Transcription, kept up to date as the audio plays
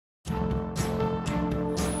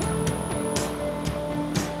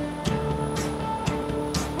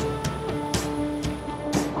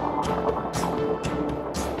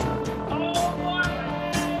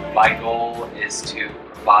My goal is to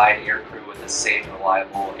provide aircrew with a safe and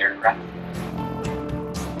reliable aircraft.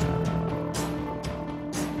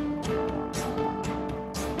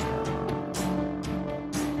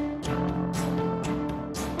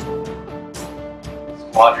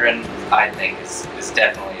 Squadron, I think, is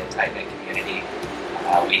definitely a tight-knit community.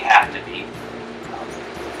 We have to be.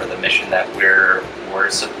 For the mission that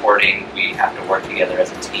we're supporting, we have to work together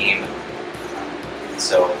as a team.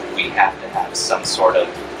 So we have to have some sort of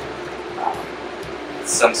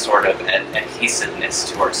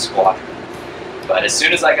adhesiveness to our squadron. But as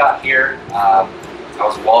soon as I got here, I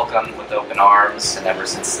was welcomed with open arms, and ever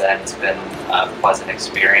since then it's been a pleasant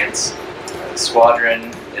experience. The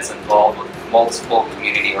squadron is involved with multiple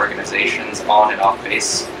community organizations on and off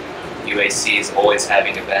base. UAC is always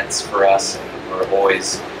having events for us, and we're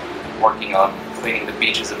always working on cleaning the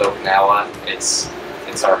beaches of Okinawa. It's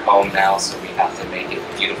our home now, so we have to make it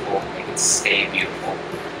beautiful, make it stay beautiful.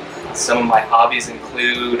 Some of my hobbies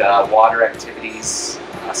include water activities,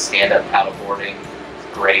 stand-up paddleboarding,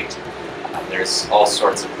 great. There's all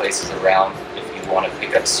sorts of places around if you want to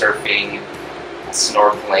pick up surfing,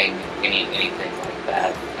 snorkeling, anything like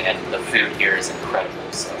that. And the food here is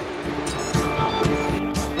incredible. So